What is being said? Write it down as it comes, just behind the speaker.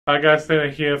Hi guys, Tanner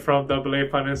here from AA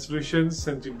Finance Solutions,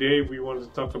 and today we want to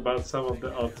talk about some of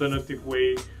the alternative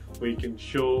way where you can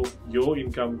show your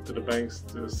income to the banks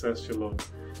to assess your loan.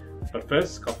 But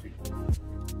first, coffee.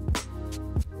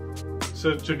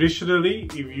 So traditionally,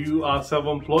 if you are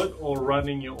self-employed or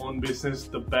running your own business,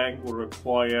 the bank will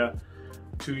require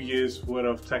 2 years worth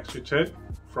of tax return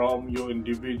from your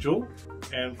individual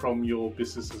and from your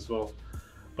business as well.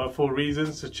 But for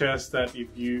reasons such as that if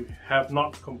you have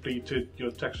not completed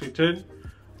your tax return,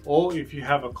 or if you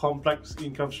have a complex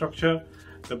income structure,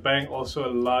 the bank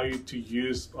also allow you to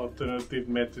use alternative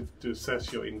method to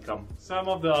assess your income. Some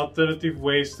of the alternative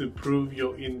ways to prove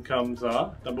your incomes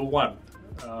are: number one,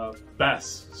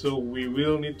 BAS. So we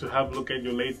will need to have a look at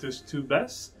your latest 2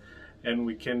 BAS and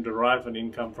we can derive an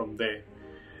income from there.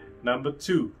 Number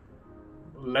two,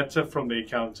 letter from the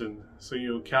accountant. So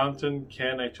your accountant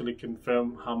can actually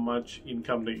confirm how much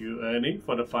income that you're earning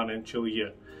for the financial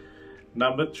year.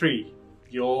 Number three,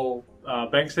 your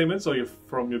bank statements or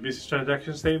from your business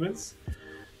transaction statements.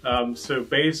 So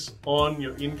based on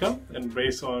your income and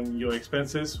based on your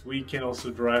expenses, we can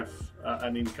also derive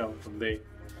an income from there.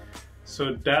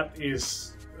 So that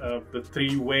is the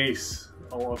 3 ways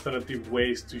or alternative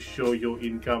ways to show your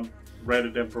income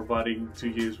rather than providing 2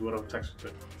 years worth of tax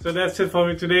return. So that's it for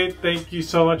me today. Thank you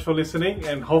so much for listening,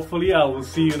 and hopefully I will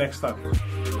see you next time.